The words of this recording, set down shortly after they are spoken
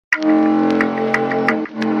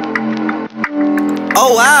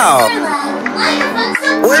Oh wow.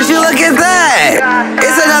 Where'd you look at that?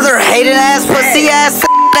 It's another hated ass, pussy ass,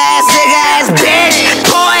 ass, nigga ass bitch.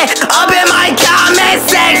 Boy, up in my comment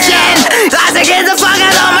section. Lots of kids are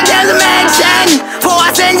fucking on my damn dimension. Before I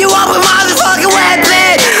send you up with motherfucking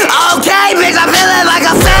weapon. Okay, bitch, I'm feeling like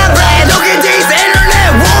a family. Look at these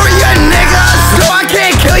internet warrior niggas. No, I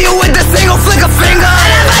can't kill you with a single flick of finger.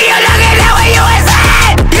 And if you don't get that way you is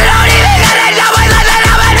at, you don't even gotta know what the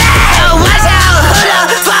number is. Watch out, who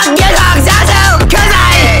the fuck you talk to? Cause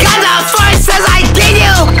I got the first since I get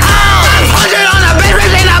you. Oh, 500 on a bitch,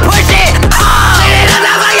 really not push it. Oh, it is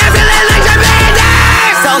not like you're feeling like your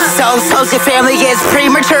so your family gets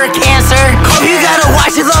premature cancer. Hope you gotta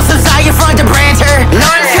watch it, lost inside your front to Branter. No,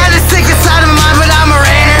 it's kinda sick inside of mine, but I'm a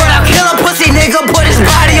ranter. But I'll kill a pussy nigga, put his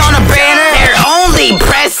body on a banner. Their only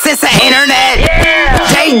press is the internet.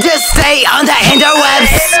 They just stay on the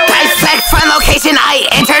interwebs. Dissect from location I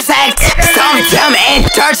intersect. Stomp them in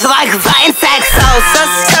dirt like the insects. So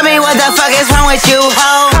tell me what the fuck is wrong with you,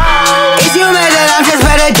 ho? Is you mad that I'm just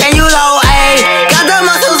better than you, though, ayy? Got the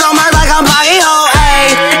muscles on my like I'm body, ho,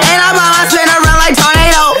 ayy. And I'm on spin around like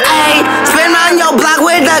tornado, ayy. Spin around your block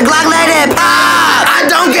with the Glock, let it pop. I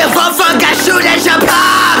don't give a fuck, I shoot at your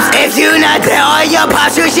pops. If you not there or your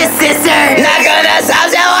pops, shoot your sister. Not gonna stop,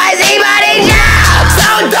 so I